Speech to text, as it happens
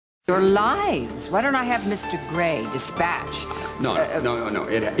Your lives. Why don't I have Mr. Gray dispatch? No.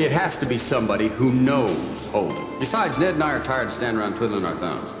 It has to be somebody who knows Holden. Besides, Ned and I are tired of standing around twiddling our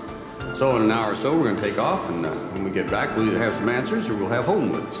thumbs. So in an hour or so, we're going to take off, and when we get back, we'll either have some answers or we'll have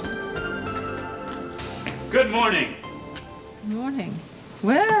Holden with us. Good morning. Good morning.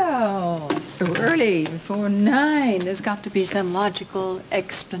 Well, so early, before 9. There's got to be some logical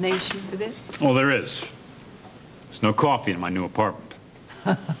explanation for this. Oh, there is. There's no coffee in my new apartment.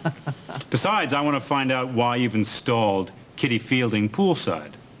 Besides, I want to find out why you've installed Kitty Fielding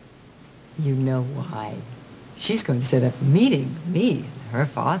poolside. You know why. She's going to set up a meeting, me and her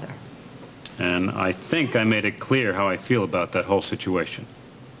father. And I think I made it clear how I feel about that whole situation.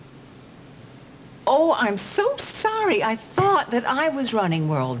 Oh, I'm so sorry. I thought that I was running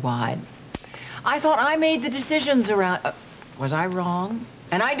worldwide. I thought I made the decisions around... was I wrong?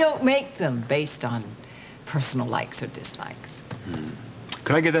 And I don't make them based on personal likes or dislikes.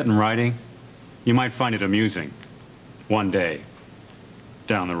 Could I get that in writing? You might find it amusing. One day.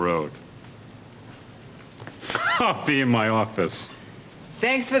 Down the road. I'll be in my office.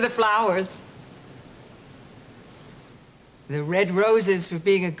 Thanks for the flowers. The red roses for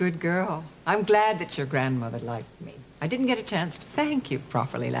being a good girl. I'm glad that your grandmother liked me. I didn't get a chance to thank you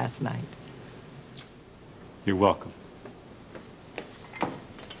properly last night. You're welcome.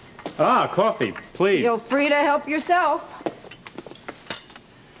 Ah, coffee, please. Feel free to help yourself.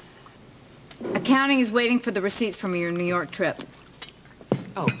 Accounting is waiting for the receipts from your New York trip.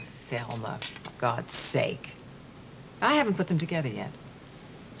 Oh, Thelma, for God's sake. I haven't put them together yet.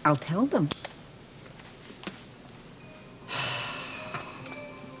 I'll tell them.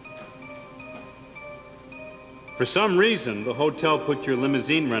 For some reason, the hotel put your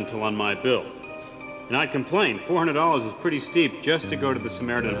limousine rental on my bill. And I complained. $400 is pretty steep just to go to the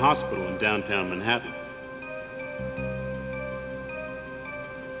Samaritan Hospital in downtown Manhattan.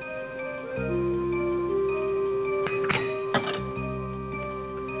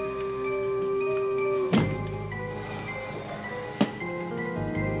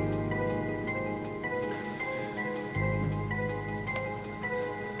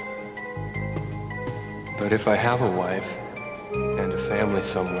 But if I have a wife and a family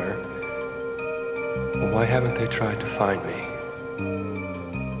somewhere, well, why haven't they tried to find me?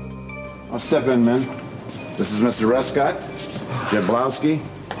 I'll step in, men. This is Mr. Rescott, Jablowski,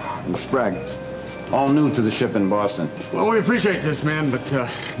 and Sprague. All new to the ship in Boston. Well, we appreciate this, man, but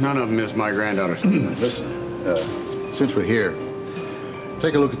none of them is my granddaughter. Listen, since we're here,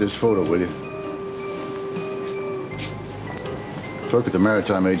 take a look at this photo, will you? Clerk at the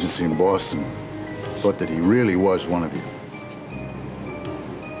Maritime Agency in Boston thought that he really was one of you.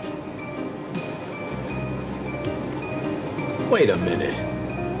 Wait a minute.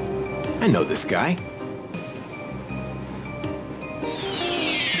 I know this guy.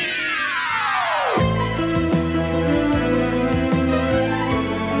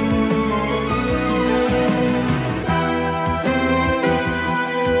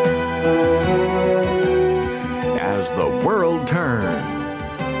 As the World Turns.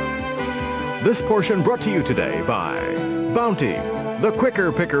 This portion brought to you today by Bounty, the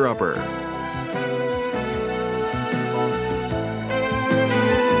quicker picker-upper.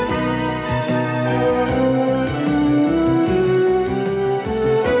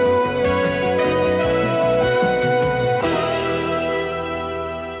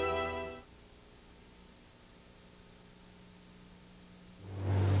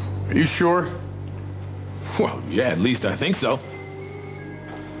 Are you sure? Well, yeah, at least I think so.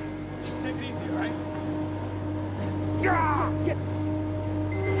 Take it easy, all right?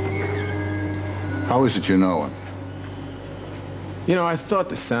 How is it you know him? You know, I thought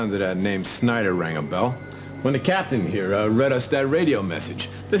the sound of that name Snyder rang a bell when the captain here read us that radio message.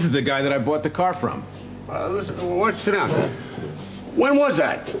 This is the guy that I bought the car from. Listen, why don't you sit down? When was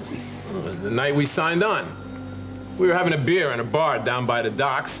that? It was the night we signed on. We were having a beer in a bar down by the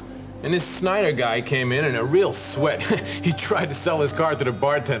docks, and this Snyder guy came in a real sweat. He tried to sell his car to the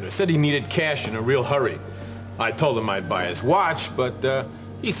bartender, said he needed cash in a real hurry. I told him I'd buy his watch, but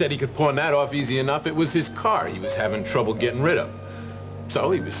he said he could pawn that off easy enough. It was his car he was having trouble getting rid of. So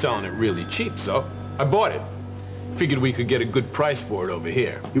he was selling it really cheap, so I bought it. Figured we could get a good price for it over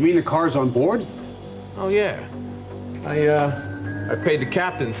here. You mean the car's on board? Oh, yeah. I paid the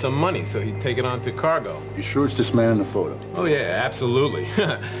captain some money so he'd take it on to cargo. You sure it's this man in the photo? Oh, yeah, absolutely.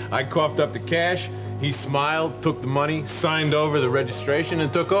 I coughed up the cash, he smiled, took the money, signed over the registration,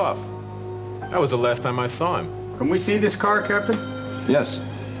 and took off. That was the last time I saw him. Can we see this car, Captain? Yes.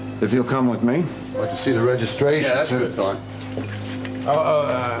 If you'll come with me. I'd like to see the registration. Yeah, that's a good thought.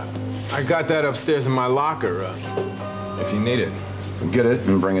 I got that upstairs in my locker, if you need it. Get it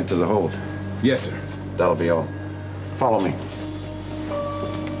and bring it to the hold. Yes, sir. That'll be all. Follow me.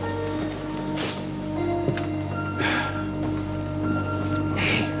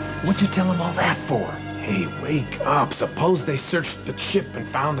 What'd you tell him all that for? Hey, wake up. Suppose they searched the ship and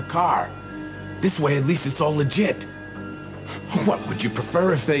found the car. This way, at least it's all legit. What would you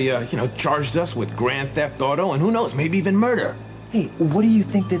prefer if they, charged us with grand theft auto and who knows, maybe even murder? Hey, what do you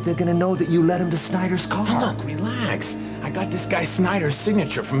think that they're gonna know that you let him to Snyder's car? Look, relax. I got this guy Snyder's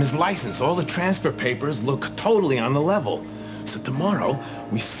signature from his license. All the transfer papers look totally on the level. So tomorrow,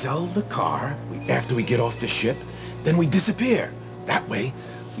 we sell the car after we get off the ship, then we disappear. That way,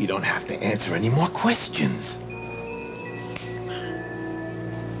 we don't have to answer any more questions.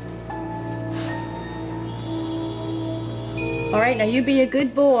 All right, now you be a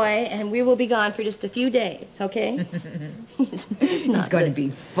good boy, and we will be gone for just a few days, okay? He's going to be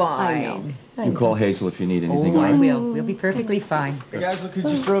fine. You call Hazel if you need anything. Oh, I will. We'll be perfectly fine. Hey, guys, look who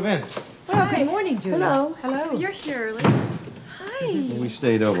just drove in. Well, good morning, Julie. Hello. Hello. You're here early. Hi. We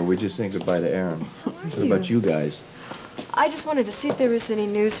stayed over. We just saying goodbye to Aaron. What about you guys? I just wanted to see if there was any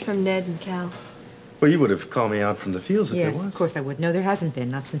news from Ned and Cal. Well, you would have called me out from the fields if there Yes, was. of course I would. No, there hasn't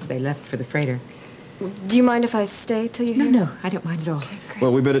been. Not since they left for the freighter. Do you mind if I stay till you hear? No, I don't mind at all. Okay, great.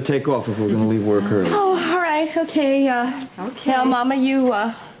 Well, we better take off if we're going to leave work early. Oh, all right, okay. Okay. Now, Mama, you,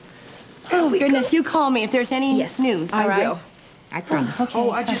 oh, goodness, you call me if there's any news, all right? I will. I promise. Okay.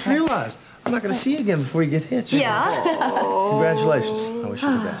 Oh, I just realized. I'm not going to see you again before you get hitched. Yeah. Congratulations. I wish you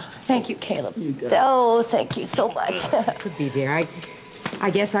the best. Thank you, Caleb. Oh, thank you so much. Could be there.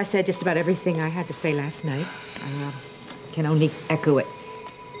 I guess I said just about everything I had to say last night. I can only echo what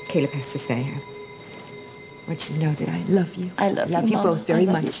Caleb has to say. I want you to know that I love you. I love you, you Mama. both very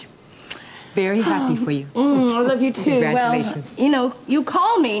much. Very happy for you. I love you, too. Congratulations. Well, you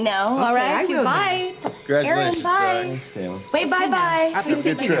call me now, all right? I will. Bye. Congratulations, Aaron, bye. Taylor. Wait, bye-bye. Happy You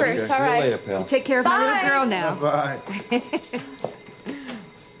think you trip. first, all See you right? later, pal. Take care of my Bye. little girl now. Bye.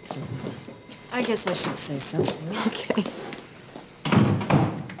 I guess I should say something. Okay.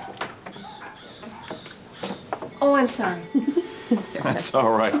 Oh, I'm sorry. That's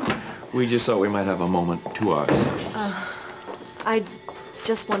all right. We just thought we might have a moment to ourselves. I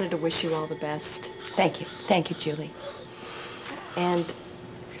just wanted to wish you all the best. Thank you. Thank you, Julie. And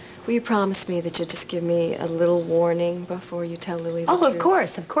will you promise me that you'll just give me a little warning before you tell Louie the Oh,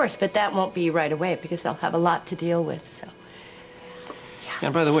 truth? of course. But that won't be right away because they'll have a lot to deal with, so.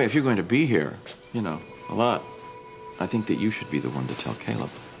 And by the way, if you're going to be here, a lot, I think that you should be the one to tell Caleb.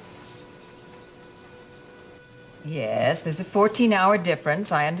 Yes, there's a 14-hour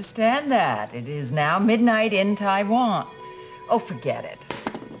difference. I understand that. It is now midnight in Taiwan. Oh, forget it.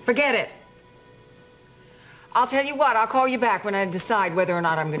 Forget it. I'll tell you what, I'll call you back when I decide whether or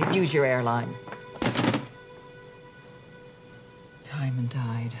not I'm going to use your airline. Time and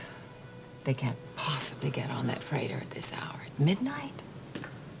tide. They can't possibly get on that freighter at this hour. At midnight?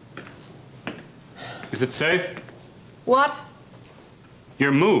 Is it safe? What?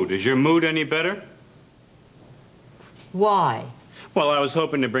 Your mood. Is your mood any better? Why? Well, I was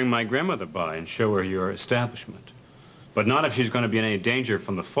hoping to bring my grandmother by and show her your establishment. But not if she's going to be in any danger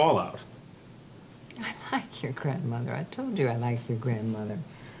from the fallout. I like your grandmother. I told you I like your grandmother.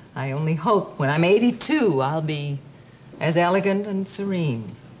 I only hope when I'm 82 I'll be as elegant and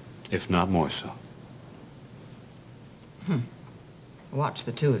serene. If not more so. Watch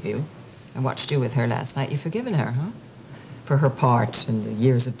the two of you. I watched you with her last night. You've forgiven her, huh? For her part in the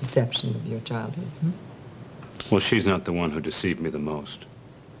years of deception of your childhood. Well, she's not the one who deceived me the most.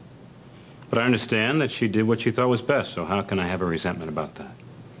 But I understand that she did what she thought was best, so how can I have a resentment about that?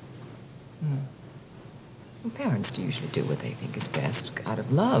 Well, parents usually do what they think is best out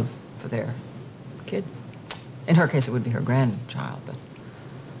of love for their kids. In her case, it would be her grandchild, but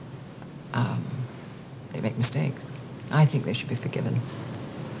they make mistakes. I think they should be forgiven.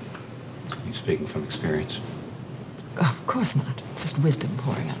 You speaking from experience? Oh, of course not. It's just wisdom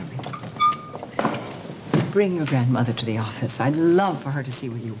pouring out of me. Bring your grandmother to the office. I'd love for her to see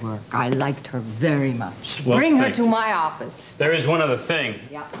where you work. I liked her very much. Well, Bring her thank to you. my office. There is one other thing.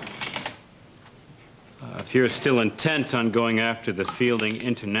 Yeah. If you're still intent on going after the Fielding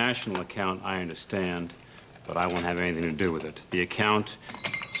International account, I understand. But I won't have anything to do with it. The account,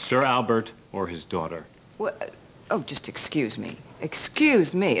 Sir Albert or his daughter. What? Oh, just excuse me.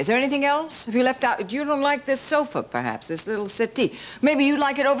 Excuse me. Is there anything else? Have you left out? You don't like this sofa, perhaps, this little settee. Maybe you'd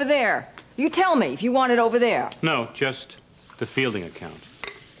like it over there. You tell me if you want it over there. No, just the Fielding account.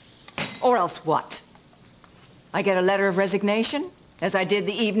 Or else what? I get a letter of resignation, as I did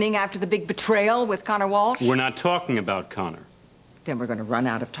the evening after the big betrayal with Connor Walsh? We're not talking about Connor. Then we're going to run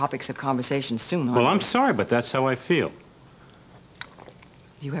out of topics of conversation soon, aren't Well, we? I'm sorry, but that's how I feel.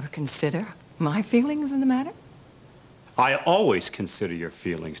 Do you ever consider my feelings in the matter? I always consider your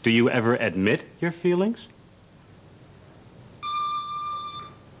feelings. Do you ever admit your feelings?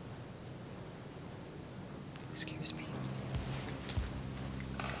 Excuse me.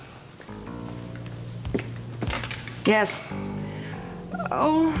 Yes.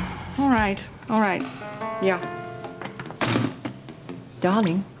 Oh, all right. All right. Yeah.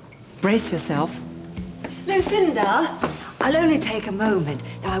 Darling, brace yourself. Lucinda, I'll only take a moment.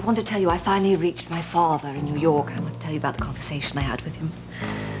 Now, I want to tell you I finally reached my father in New York, and I want to tell you about the conversation I had with him.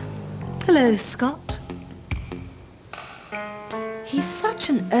 Hello, Scott. He's such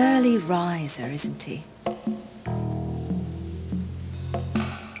an early riser, isn't he?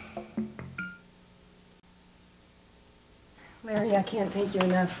 Larry, I can't thank you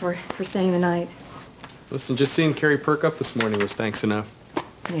enough for staying the night. Listen, just seeing Carrie perk up this morning was thanks enough.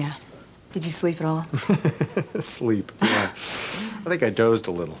 Yeah. Did you sleep at all? Sleep, yeah. I think I dozed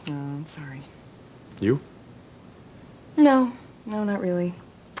a little. Oh, I'm sorry. You? No, not really.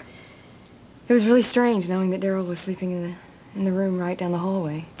 It was really strange knowing that Daryl was sleeping in the room right down the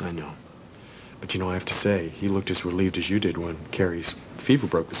hallway. I know. But, you know, I have to say, he looked as relieved as you did when Carrie's fever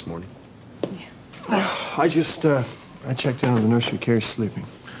broke this morning. Yeah. I checked in on the nursery. Carrie's sleeping.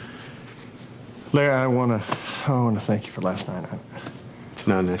 Larry, I want to thank you for last night. It's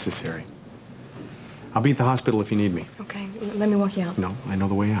not necessary. I'll be at the hospital if you need me. Okay, let me walk you out. No, I know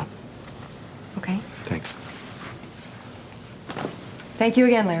the way out. Okay. Thanks. Thank you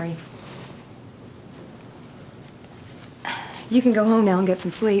again, Larry. You can go home now and get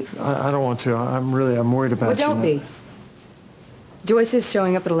some sleep. I don't want to. I'm worried about you. Well, don't be. Joyce is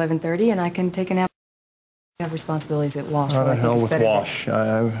showing up at 11:30, and I can take a nap. I have responsibilities at Wash. How so the I think hell it's with better Wash?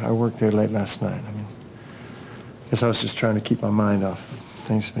 I worked there late last night. I mean, I guess I was just trying to keep my mind off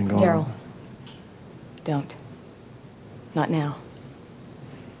things have been going Daryl, on. don't. Not now.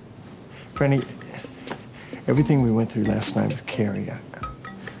 Franny, everything we went through last night with Carrie, I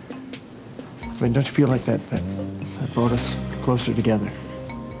mean, don't you feel like that brought us closer together?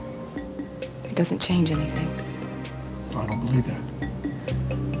 It doesn't change anything. I don't believe that.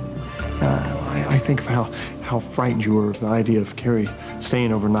 I think of how frightened you were of the idea of Carrie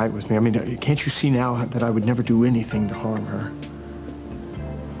staying overnight with me. I mean, can't you see now that I would never do anything to harm her?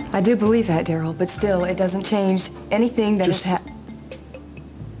 I do believe that, Daryl, but still, it doesn't change anything that has happened.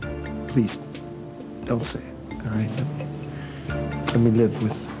 Please, don't say it, all right? Let me live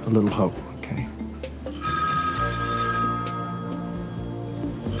with a little hope, okay?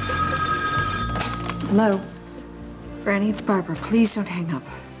 Hello? Franny, it's Barbara. Please don't hang up.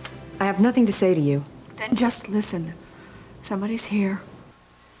 I have nothing to say to you. Then just listen. Somebody's here.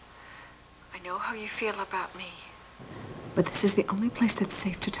 I know how you feel about me. But this is the only place that's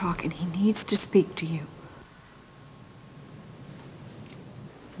safe to talk, and he needs to speak to you.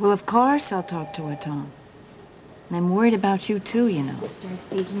 Well, of course I'll talk to her, Tom. And I'm worried about you, too, you know. Start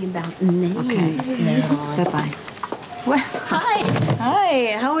thinking about names. Okay. Bye-bye. Well, hi.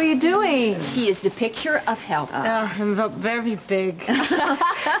 Hi, how are you doing? She is the picture of health. I'm very big.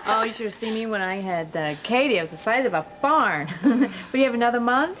 Oh, you should have seen me when I had Katie. I was the size of a barn. But you have another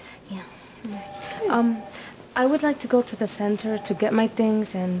month? Yeah. I would like to go to the center to get my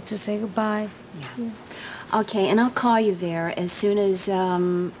things and to say goodbye. Yeah. Okay, and I'll call you there as soon as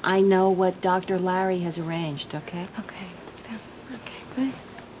I know what Dr. Larry has arranged, okay? Okay. Bye.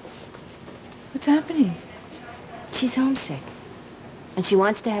 What's happening? She's homesick. And she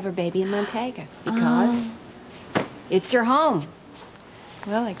wants to have her baby in Montega because it's her home.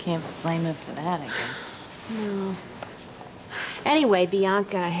 Well, I can't blame her for that, I guess. No. Anyway,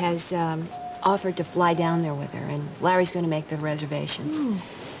 Bianca has offered to fly down there with her, and Larry's going to make the reservations.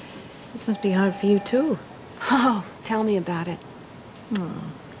 This must be hard for you, too. Oh, tell me about it.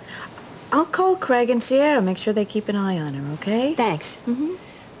 I'll call Craig and Sierra, make sure they keep an eye on her, okay? Thanks.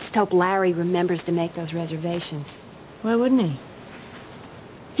 Just hope Larry remembers to make those reservations. Why wouldn't he?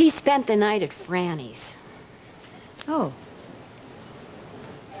 He spent the night at Franny's. Oh.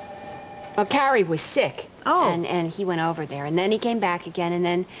 Well, Carrie was sick. Oh. And he went over there. And then he came back again. And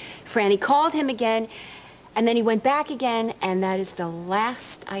then Franny called him again. And then he went back again. And that is the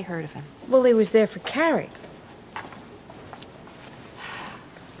last I heard of him. Well, he was there for Carrie.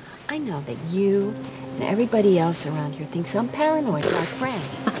 I know that you and everybody else around here thinks I'm paranoid about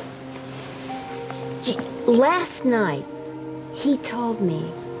Franny. Last night, he told me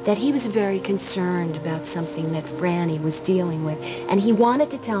that he was very concerned about something that Franny was dealing with, and he wanted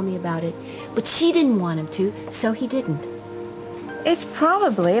to tell me about it, but she didn't want him to, so he didn't. It's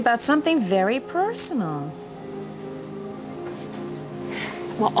probably about something very personal.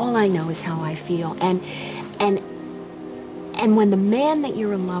 Well, all I know is how I feel, and And when the man that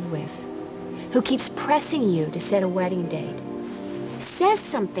you're in love with, who keeps pressing you to set a wedding date, says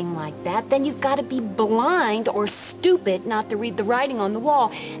something like that, then you've got to be blind or stupid not to read the writing on the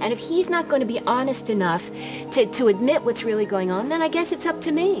wall. And if he's not going to be honest enough to admit what's really going on, then I guess it's up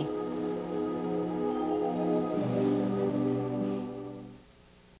to me.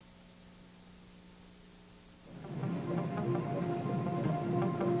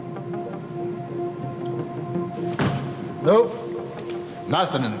 Nope.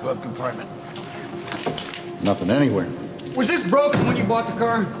 Nothing in the glove compartment. Nothing anywhere. Was this broken when you bought the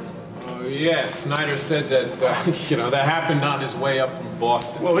car? Oh, yeah. Snyder said that, that happened on his way up from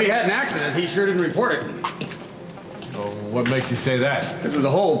Boston. Well, he had an accident. He sure didn't report it. Oh, what makes you say that? There was a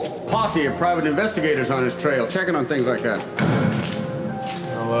whole posse of private investigators on his trail, checking on things like that.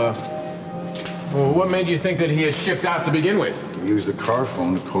 Well, what made you think that he had shipped out to begin with? He used the car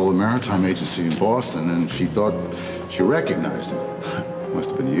phone to call the maritime agency in Boston, and she thought she recognized him. Must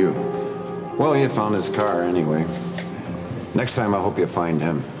have been you. Well, you found his car anyway. Next time, I hope you find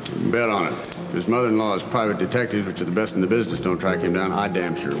him. Bet on it. His mother-in-law's private detectives, which are the best in the business, don't track him down. I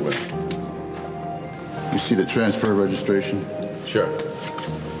damn sure will. You see the transfer registration? Sure.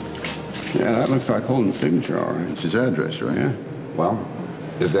 Yeah, that looks like Holden's signature, all right. It's his address, right? Yeah. Well,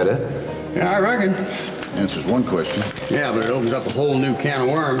 is that it? Yeah, I reckon. Answers one question. Yeah, but it opens up a whole new can of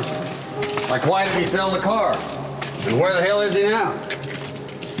worms. Like, why did he sell the car? And where the hell is he now?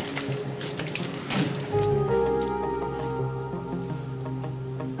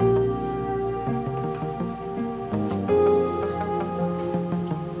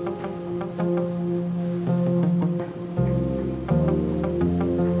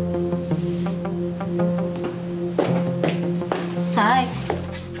 Hi.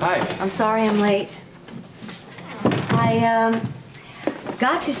 Hi. I'm sorry I'm late. I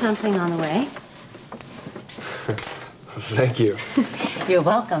got you something on the way. Thank you. You're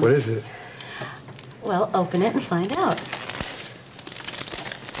welcome. What is it? Well, open it and find out.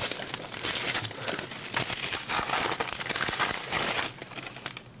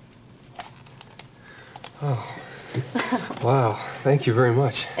 Oh. Wow. Thank you very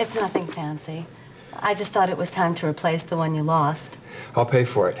much. It's nothing fancy. I just thought it was time to replace the one you lost. I'll pay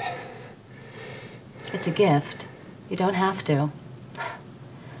for it. It's a gift. You don't have to.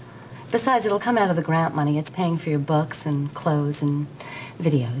 Besides, it'll come out of the grant money. It's paying for your books and clothes and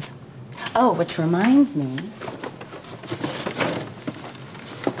videos. Oh, which reminds me,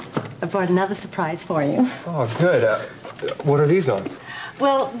 I brought another surprise for you. Oh, good. What are these on?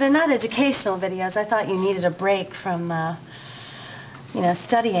 Well, they're not educational videos. I thought you needed a break from,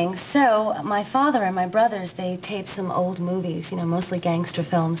 studying. So my father and my brothers, they taped some old movies, mostly gangster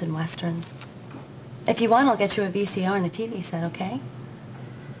films and westerns. If you want, I'll get you a VCR and a TV set, okay?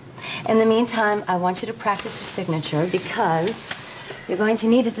 In the meantime, I want you to practice your signature because you're going to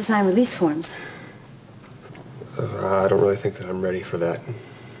need it to sign release forms. I don't really think that I'm ready for that.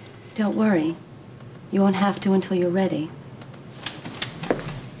 Don't worry. You won't have to until you're ready.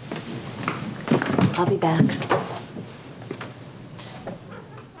 I'll be back.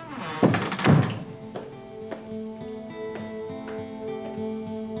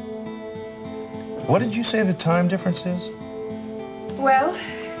 What did you say the time difference is? Well,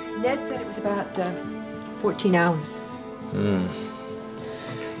 Ned said it was about 14 hours.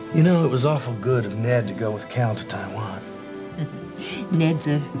 You know, it was awful good of Ned to go with Cal to Taiwan. Ned's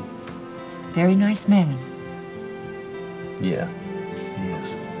a very nice man. Yeah, he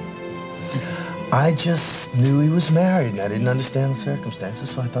is. I just knew he was married, and I didn't understand the circumstances,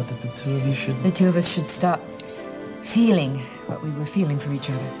 so I thought that the two of you should... The two of us should stop feeling what we were feeling for each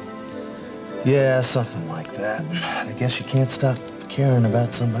other. Yeah, something like that. I guess you can't stop caring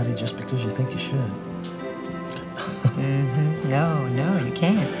about somebody just because you think you should. No, you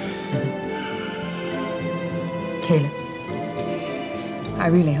can't. Caleb, I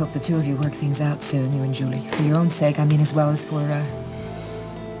really hope the two of you work things out soon, you and Julie. For your own sake, I mean, as well as for,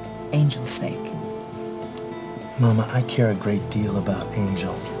 Angel's sake. Mama, I care a great deal about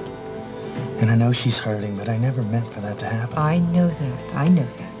Angel. And I know she's hurting, but I never meant for that to happen. I know that.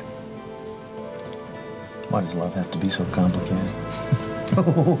 Why does love have to be so complicated?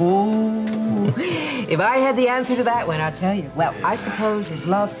 Oh, if I had the answer to that one, I'll tell you. Well, I suppose if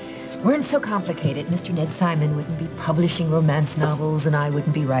love weren't so complicated, Mr. Ned Simon wouldn't be publishing romance novels and I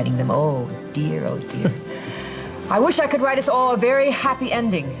wouldn't be writing them. Oh, dear, oh, dear. I wish I could write us all a very happy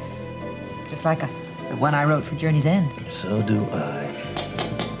ending. Just like the one I wrote for Journey's End. So do I.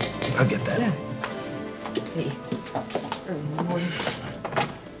 I'll get that. Yeah. Hey. Early morning.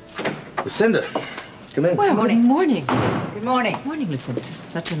 Lucinda, come in. Well, Good morning. Good morning. Morning, Lucinda.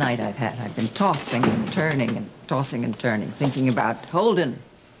 Such a night I've had. I've been tossing and turning and tossing and turning, thinking about Holden.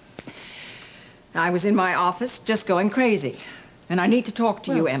 I was in my office just going crazy. And I need to talk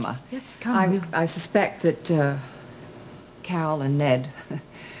to you, Emma. Yes, come. I suspect that Cal and Ned,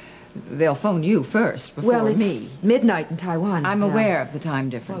 they'll phone you first before it's me. midnight in Taiwan. I'm aware of the time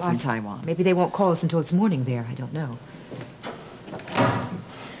difference in Taiwan. Maybe they won't call us until it's morning there. I don't know.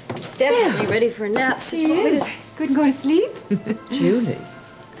 Definitely ready for a nap. Couldn't go to sleep? Julie.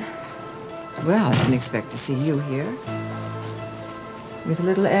 Well, I didn't expect to see you here. With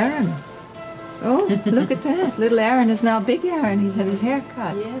little Aaron. Oh, look at that. Little Aaron is now Big Aaron. He's had his hair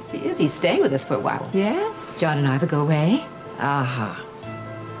cut. Yes, he is. He's staying with us for a while. Yes? John and I will go away. Aha.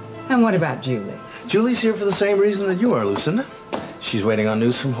 And what about Julie? Julie's here for the same reason that you are, Lucinda. She's waiting on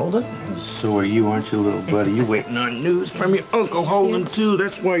news from Holden. And so are you, aren't you, little buddy? You're waiting on news from your Uncle Holden, too.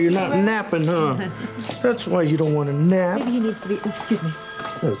 That's why you're not napping, huh? That's why you don't want to nap. Maybe he needs to be... Oh, excuse me.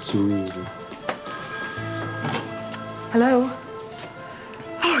 That's too easy. Hello?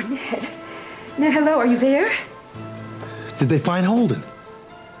 Oh, Ned. Ned, hello, are you there? Did they find Holden?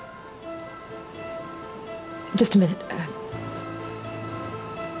 Just a minute.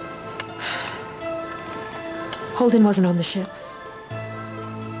 Holden wasn't on the ship.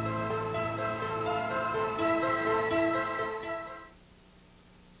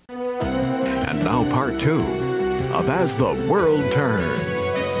 And now part 2 of As the World Turns.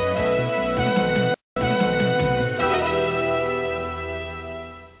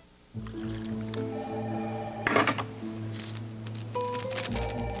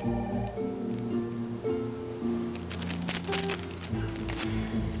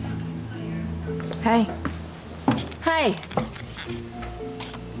 Hey. Hi.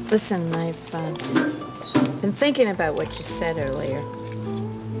 Listen, I've been thinking about what you said earlier.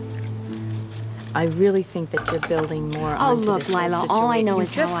 I really think that you're building more Oh, onto look, this whole Lila, all I know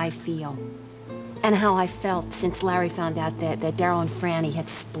situation. is how I feel. And how I felt since Larry found out that Daryl and Franny had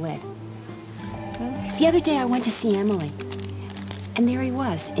split. The other day I went to see Emily. And there he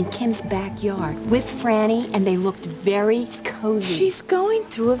was, in Kim's backyard, with Franny, and they looked very cozy. She's going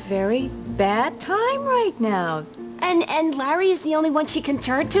through a very bad time right now. And Larry is the only one she can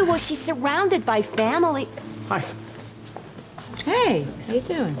turn to? Well, she's surrounded by family. Hi. Hey, how you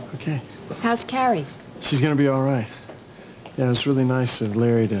doing? Okay. How's Carrie? She's going to be all right. Yeah, it was really nice of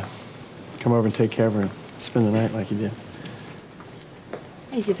Larry to come over and take care of her and spend the night like he did.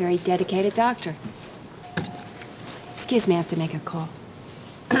 He's a very dedicated doctor. Excuse me, I have to make a call.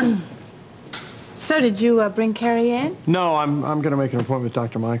 So, did you bring Carrie in? No, I'm going to make an appointment with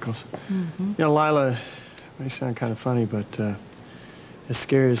Dr. Michaels. Mm-hmm. You know, Lila, may sound kind of funny, but as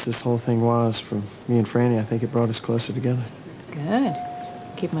scary as this whole thing was for me and Franny, I think it brought us closer together. Good.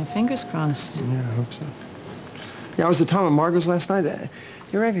 Keep my fingers crossed. Yeah, I hope so. Yeah, I was at Tom and Margot's last night. They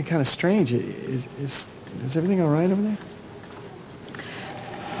were acting kind of strange. Is everything all right over there?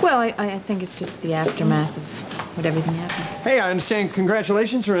 Well, I think it's just the aftermath of what everything happened. Hey, I understand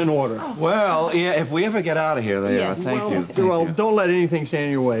congratulations are in order. Oh. Well, yeah, if we ever get out of here, they are. Thank you. Well, don't let anything stand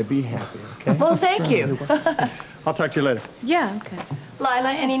in your way. Be happy, okay? Well, thank you. I'll talk to you later. Yeah, okay.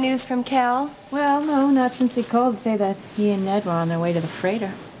 Lila, any news from Cal? Well, no, not since he called to say that he and Ned were on their way to the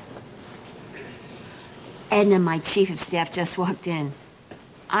freighter. Edna, my chief of staff, just walked in.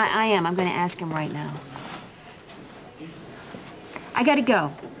 I am. I'm going to ask him right now. I got to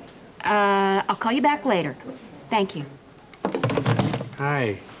go. I'll call you back later. Thank you.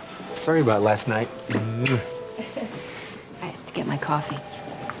 Hi. Sorry about last night. I have to get my coffee.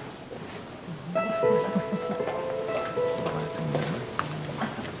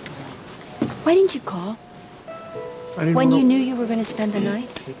 Why didn't you call? When you knew you were going to spend the night?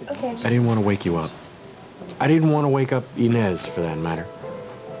 Okay. I didn't want to wake you up. I didn't want to wake up Inez, for that matter.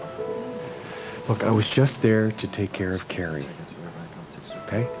 Look, I was just there to take care of Carrie.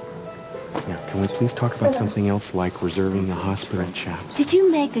 Okay? Now, can we please talk about something else, like reserving the hospital chat? Did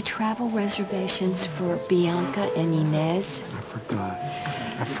you make the travel reservations for Bianca and Inez?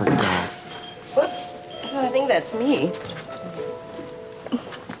 I forgot. Whoops. I think that's me.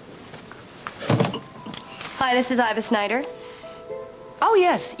 Hi, this is Iva Snyder. Oh,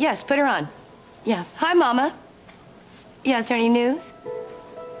 yes, put her on. Yeah. Hi, Mama. Yeah, is there any news?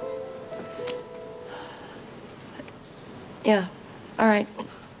 Yeah. All right.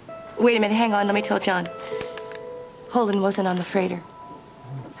 Wait a minute, hang on, let me tell John. Holden wasn't on the freighter.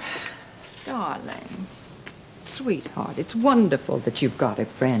 Darling, sweetheart, it's wonderful that you've got a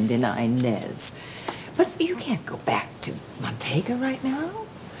friend in Inez. But you can't go back to Montega right now.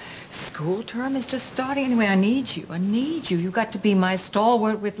 School term is just starting. Anyway, I need you. You've got to be my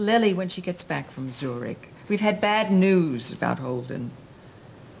stalwart with Lily when she gets back from Zurich. We've had bad news about Holden.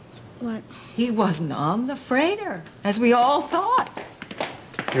 What? He wasn't on the freighter, as we all thought.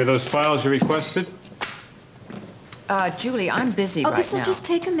 Here are those files you requested? Julie, I'm busy right this'll now. just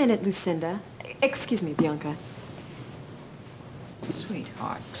take a minute, Lucinda. Excuse me, Bianca.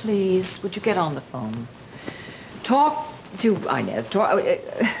 Sweetheart, please, would you get on the phone? Talk to Inez,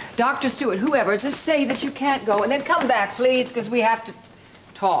 Dr. Stewart, whoever. Just say that you can't go, and then come back, please, because we have to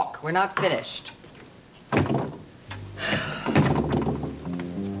talk. We're not finished.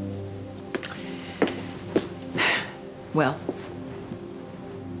 Well?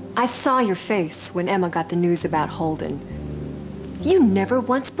 I saw your face when Emma got the news about Holden. You never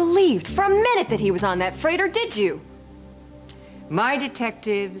once believed for a minute that he was on that freighter, did you? My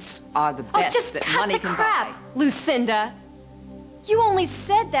detectives are the best just that cut money the can crap, buy. Lucinda. You only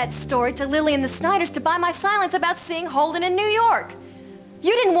said that story to Lily and the Snyders to buy my silence about seeing Holden in New York.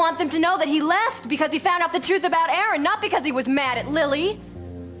 You didn't want them to know that he left because he found out the truth about Aaron, not because he was mad at Lily.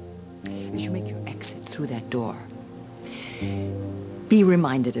 As you make your exit through that door, be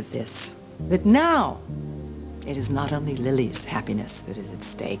reminded of this, that now it is not only Lily's happiness that is at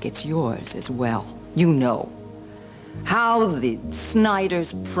stake, it's yours as well. You know how the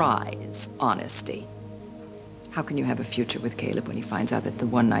Snyders prize honesty. How can you have a future with Caleb when he finds out that the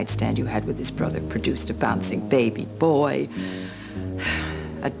one-night stand you had with his brother produced a bouncing baby boy?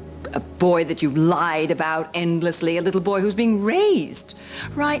 A boy that you've lied about endlessly, a little boy who's being raised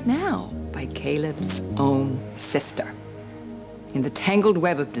right now by Caleb's own sister in the tangled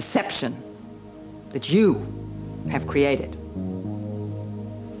web of deception that you have created.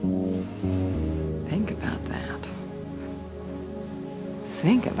 Think about that.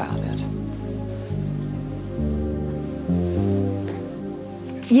 Think about it.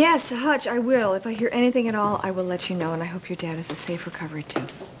 Yes, Hutch, I will. If I hear anything at all, I will let you know, and I hope your dad has a safe recovery, too.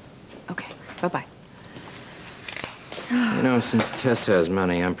 Okay, bye-bye. You know, since Tess has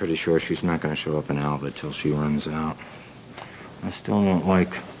money, I'm pretty sure she's not going to show up in Alva till she runs out. I still don't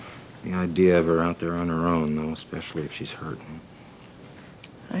like the idea of her out there on her own, though, especially if she's hurting.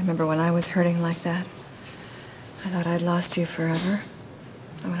 I remember when I was hurting like that. I thought I'd lost you forever.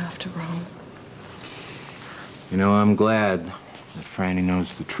 I went off to Rome. You know, I'm glad that Franny knows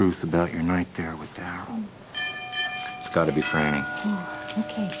the truth about your night there with Darryl. It's got to be Franny. Oh,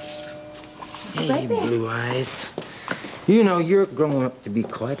 okay. Hey, Right there. Blue Eyes. You know, you're growing up to be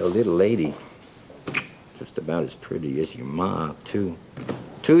quite a little lady. Just about as pretty as your ma, too.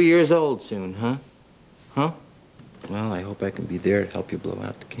 2 years old soon, huh? Huh? Well, I hope I can be there to help you blow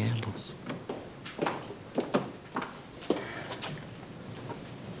out the candles.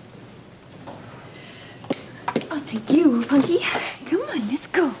 I'll take you, Punky. Come on, let's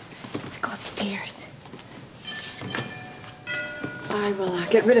go. Let's go upstairs. I will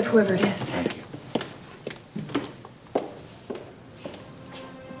get rid of whoever it is. Thank you.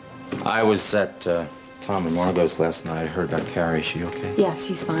 I was at Tom and Margot's last night. I heard about Carrie. Is she okay? Yeah,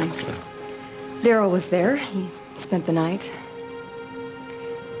 she's fine. Darryl was there. He spent the night.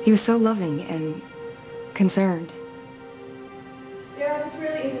 He was so loving and concerned. Darryl, this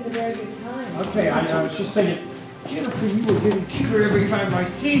really isn't a very good time. Okay, I was just saying, Jennifer, you were getting cuter every time I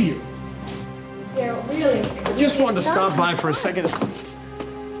see you. Darryl, really? I just wanted to stop by for a second.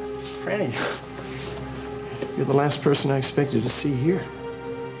 Franny, you're the last person I expected to see here.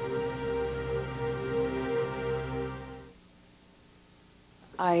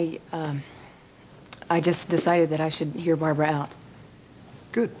 I just decided that I should hear Barbara out.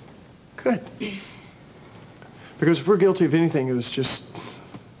 Good. Good. Because if we're guilty of anything, it was just...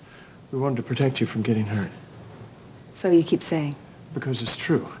 we wanted to protect you from getting hurt. So you keep saying. Because it's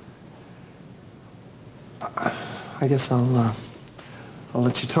true. I guess I'll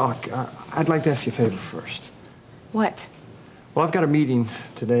let you talk. I'd like to ask you a favor first. What? Well, I've got a meeting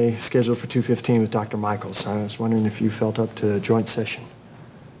today scheduled for 2:15 with Dr. Michaels. I was wondering if you felt up to a joint session.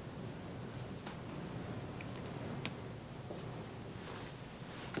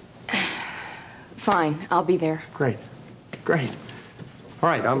 Fine, I'll be there. Great. Great. All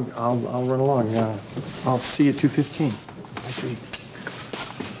right, I'll run along. I'll see you at 2:15. Nice week.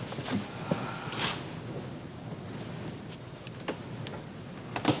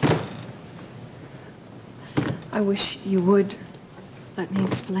 I wish you would let me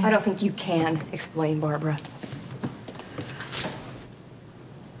explain. I don't think you can explain, Barbara.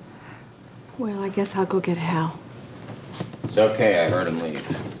 Well, I guess I'll go get Hal. It's okay. I heard him leave.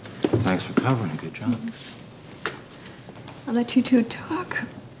 Thanks for covering. Good job. I'll let you two talk.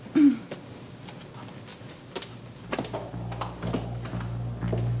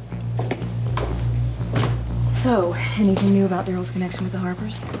 So, anything new about Daryl's connection with the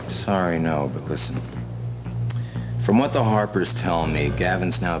Harpers? Sorry, no, but listen. From what the Harpers tell me,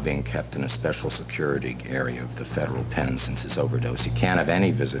 Gavin's now being kept in a special security area of the federal pen since his overdose. He can't have any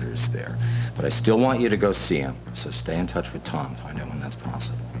visitors there. But I still want you to go see him. So stay in touch with Tom. Find out when that's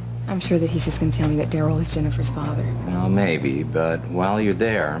possible. I'm sure that he's just going to tell me that Daryl is Jennifer's father. Well, maybe, but while you're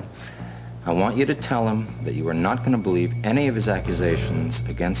there, I want you to tell him that you are not going to believe any of his accusations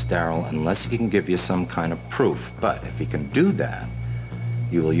against Daryl unless he can give you some kind of proof. But if he can do that,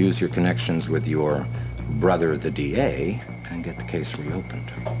 you will use your connections with your brother, the DA, and get the case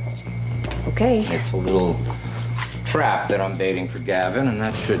reopened. Okay. It's a little trap that I'm baiting for Gavin, and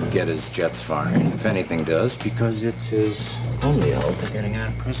that should get his jets firing, if anything does, because it's his only hope of getting out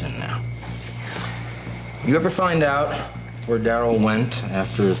of prison now. You ever find out where Daryl went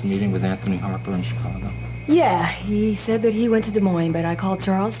after his meeting with Anthony Harper in Chicago? Yeah, he said that he went to Des Moines, but I called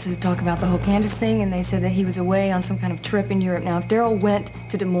Charles to talk about the whole Candace thing, and they said that he was away on some kind of trip in Europe. Now, if Daryl went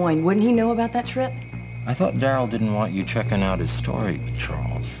to Des Moines, wouldn't he know about that trip? I thought Daryl didn't want you checking out his story with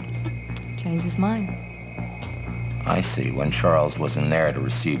Charles. Changed his mind. I see, when Charles wasn't there to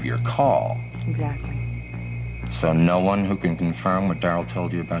receive your call. Exactly. So no one who can confirm what Daryl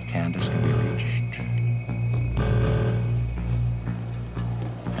told you about Candace can be reached.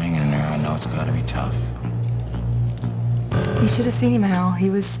 Hang in there, I know it's got to be tough. You should have seen him, Hal. He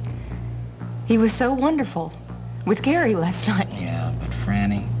was so wonderful. With Gary last night. Yeah, but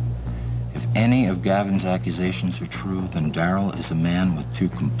Franny, if any of Gavin's accusations are true, then Daryl is a man with two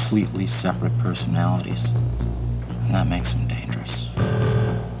completely separate personalities. And that makes him dangerous.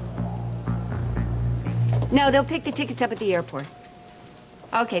 No, they'll pick the tickets up at the airport.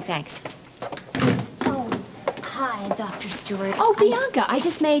 Okay, thanks. Oh, hi, Dr. Stewart. Oh, Bianca, I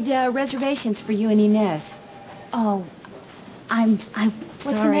just made reservations for you and Inez. Oh, I'm What's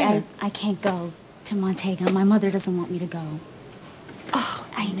the sorry. matter? I can't go to Montego. My mother doesn't want me to go. Oh,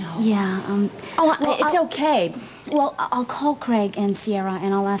 I know. Yeah, It's okay. Well, I'll call Craig and Sierra,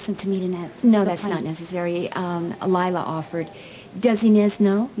 and I'll ask them to meet Inez. No, that's not necessary. Lila offered. Does Inez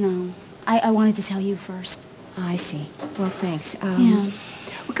know? No. I wanted to tell you first. I see. Well, thanks. Yeah.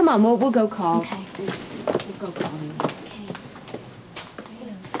 Well, come on, we'll go call. Okay. We'll go call Inez.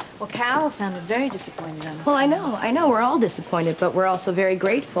 Well, Cal sounded very disappointed on Well, I know. We're all disappointed, but we're also very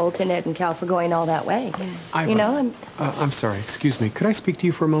grateful to Ned and Cal for going all that way. Ira, You know, and... I'm sorry. Excuse me. Could I speak to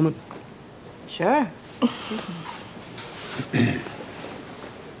you for a moment? Sure.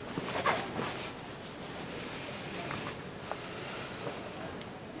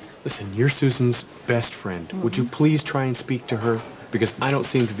 Listen, you're Susan's best friend. Would you please try and speak to her? Because I don't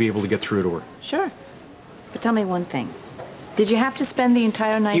seem to be able to get through to her. Sure. But tell me one thing. Did you have to spend the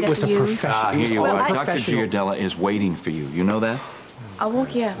entire night at the U? Here you Well, are. I- Dr. Giardella is waiting for you. You know that? I'll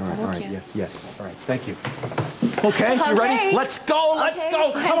walk you. All right, yes. All right, thank you. Okay, you ready? Let's go, let's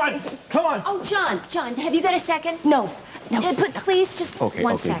go. Come on. Oh, John, have you got a second? No. But please, just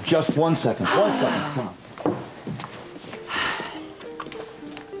one second. Just 1 second. 1 second. Come on.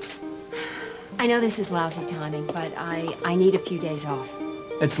 I know this is lousy timing, but I need a few days off.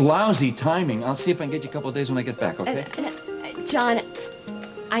 It's lousy timing. I'll see if I can get you a couple of days when I get back, okay? John,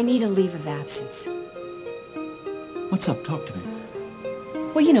 I need a leave of absence. What's up? Talk to me.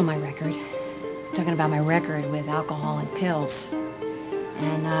 Well, you know my record. I'm talking about my record with alcohol and pills.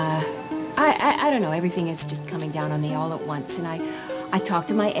 And, I don't know. Everything is just coming down on me all at once. And I talked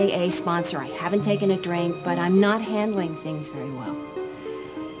to my AA sponsor. I haven't taken a drink, but I'm not handling things very well.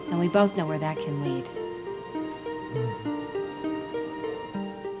 And we both know where that can lead.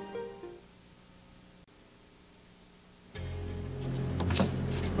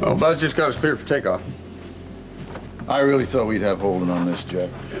 Well, Buzz just got us cleared for takeoff. I really thought we'd have Holden on this jet.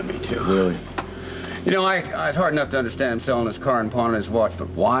 Yeah, me too. Really? You know, it's hard enough to understand him selling his car and pawning his watch, but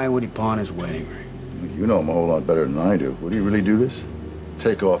why would he pawn his wedding ring? You know him a whole lot better than I do. Would he really do this?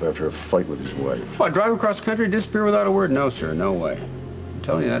 Take off after a fight with his wife. What, drive across the country and disappear without a word? No, sir, no way. I'm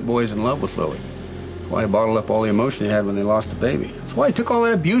telling you, that boy's in love with Lily. That's why he bottled up all the emotion he had when they lost the baby. That's why he took all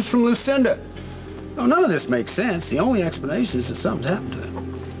that abuse from Lucinda. No, none of this makes sense. The only explanation is that something's happened to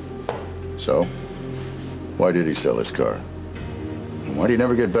him. So? Why did he sell his car? And why did he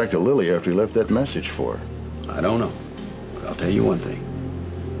never get back to Lily after he left that message for her? I don't know. But I'll tell you one thing.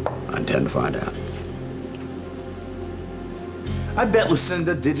 I intend to find out. I bet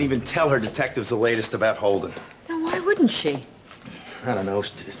Lucinda didn't even tell her detectives the latest about Holden. Now, why wouldn't she? I don't know.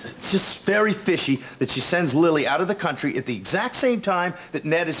 It's just very fishy that she sends Lily out of the country at the exact same time that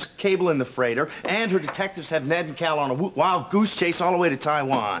Ned is cabling the freighter, and her detectives have Ned and Cal on a wild goose chase all the way to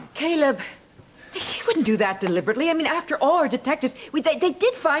Taiwan. Caleb, she wouldn't do that deliberately. I mean, after all, our detectives, they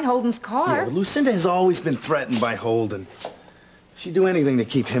did find Holden's car. Yeah, but Lucinda has always been threatened by Holden. She'd do anything to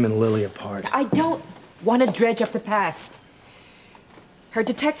keep him and Lily apart. I don't want to dredge up the past. Her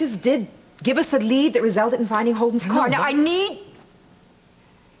detectives did give us a lead that resulted in finding Holden's car. Now,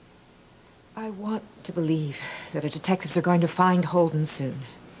 I want to believe that our detectives are going to find Holden soon.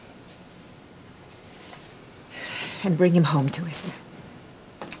 And bring him home to us.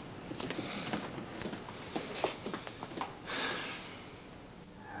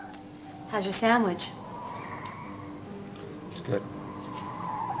 How's your sandwich? It's good.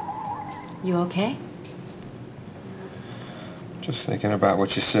 You okay? Just thinking about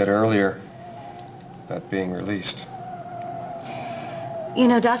what you said earlier about being released. You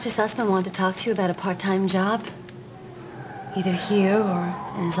know, Dr. Sussman wanted to talk to you about a part-time job. Either here or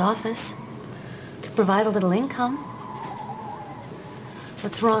in his office. Could provide a little income.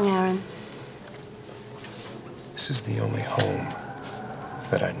 What's wrong, Aaron? This is the only home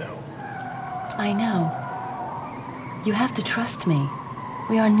that I know. I know. You have to trust me.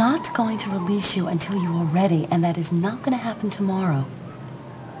 We are not going to release you until you are ready, and that is not going to happen tomorrow.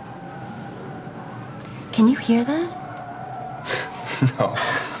 Can you hear that? No.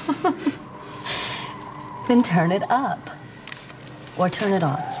 Then turn it up. Or turn it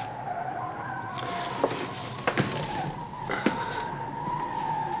off.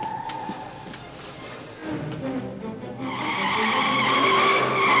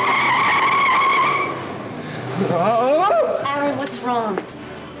 Aaron, what's wrong?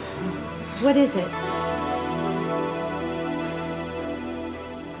 What is it?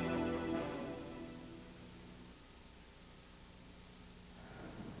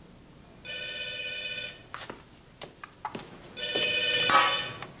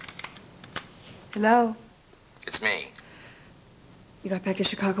 Hello? It's me. You got back to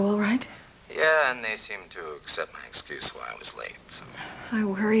Chicago all right? Yeah, and they seem to accept my excuse why I was late. So. I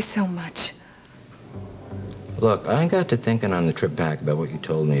worry so much. Look, I got to thinking on the trip back about what you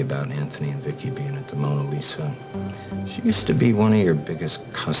told me about Anthony and Vicky being at the Mona Lisa. She used to be one of your biggest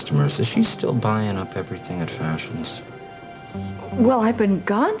customers. Is she still buying up everything at Fashions? Well, I've been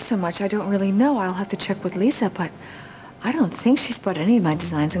gone so much, I don't really know. I'll have to check with Lisa, but I don't think she's bought any of my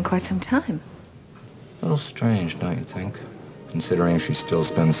designs in quite some time. A little strange, don't you think? Considering she still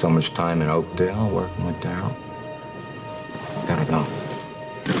spends so much time in Oakdale working with Darryl. Gotta go.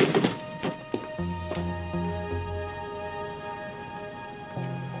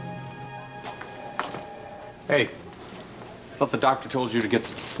 Hey, I thought the doctor told you to get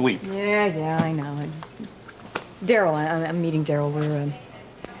some sleep. Yeah, I know. Darryl, I'm meeting Darryl.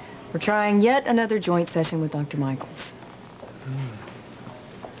 We're trying yet another joint session with Dr. Michaels.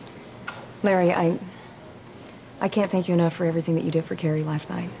 Larry, I can't thank you enough for everything that you did for Carrie last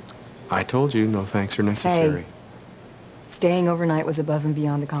night. I told you no thanks are necessary. Hey, staying overnight was above and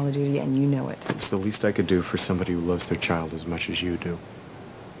beyond the call of duty, and you know it. It's the least I could do for somebody who loves their child as much as you do.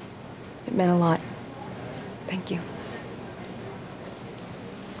 It meant a lot. Thank you.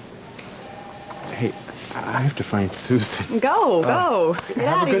 Hey, I have to find Susan. Go. Get have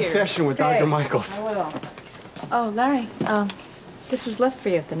out a of good here. session with Dr. Michaels. I will. Oh, Larry, this was left for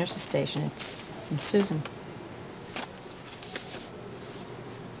you at the nurse's station. It's from Susan.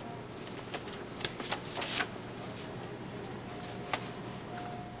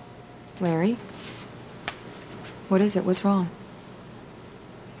 Larry? What is it? What's wrong?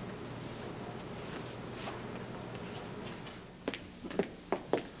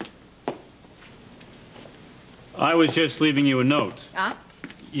 I was just leaving you a note. Ah?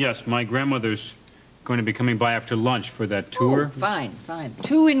 Yes, my grandmother's going to be coming by after lunch for that tour. Oh, fine.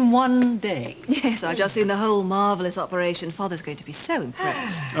 2 in 1 day. Yes, I've just seen the whole marvelous operation. Father's going to be so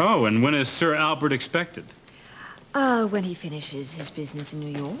impressed. Oh, and when is Sir Albert expected? When he finishes his business in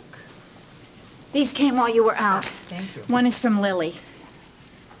New York. These came while you were out. Thank you. One is from Lily.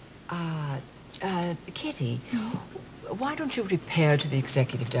 Kitty, why don't you repair to the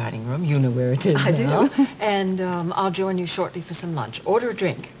executive dining room? You know where it is I now. do. And I'll join you shortly for some lunch. Order a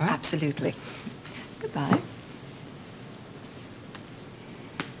drink. All right? Absolutely. Goodbye.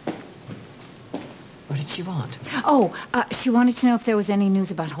 What did she want? Oh, she wanted to know if there was any news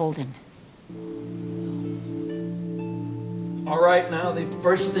about Holden. All right, now the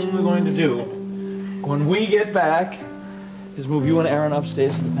first thing we're going to do, when we get back, is move you and Aaron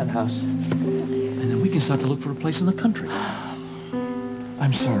upstairs to the penthouse. And then we can start to look for a place in the country.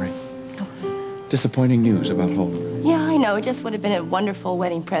 I'm sorry. Disappointing news about Holden. Yeah, I know. It just would have been a wonderful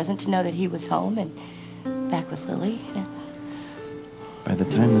wedding present to know that he was home and back with Lily. By the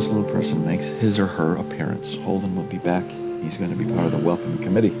time this little person makes his or her appearance, Holden will be back. He's going to be part of the welcome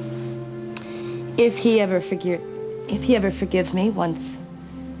committee. If he ever forgives me once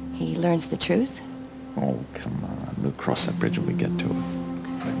he learns the truth. Oh, come on. We'll cross that bridge when we get to it.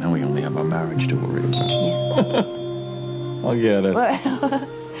 Right now we only have our marriage to worry about. I'll get it.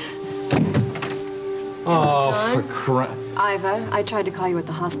 Oh, for crying. Iva, I tried to call you at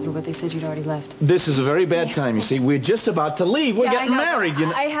the hospital, but they said you'd already left. This is a very bad time, you see. We're just about to leave. We're getting married, you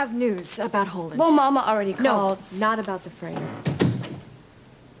know. I have news about Holden. Well, Mama already called. No, not about the freighter.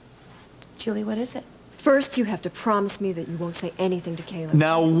 Julie, what is it? First, you have to promise me that you won't say anything to Caleb.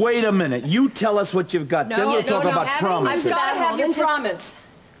 Now, wait a minute. You tell us what you've got. Then we'll talk about promises. I've got to have your promise.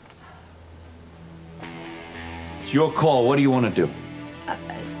 It's your call. What do you want to do?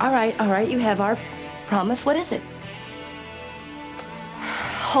 All right. You have our promise. What is it?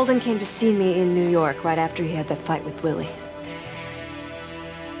 Holden came to see me in New York right after he had that fight with Lily.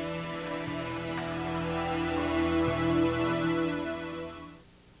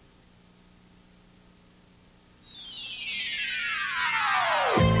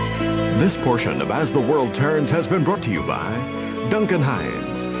 This portion of As the World Turns has been brought to you by Duncan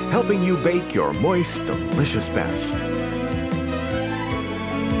Hines, helping you bake your moist, delicious best.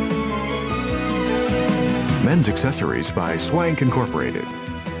 Men's Accessories by Swank Incorporated.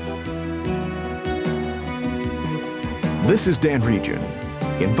 This is Dan Regin,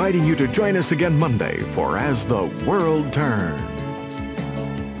 inviting you to join us again Monday for As the World Turns.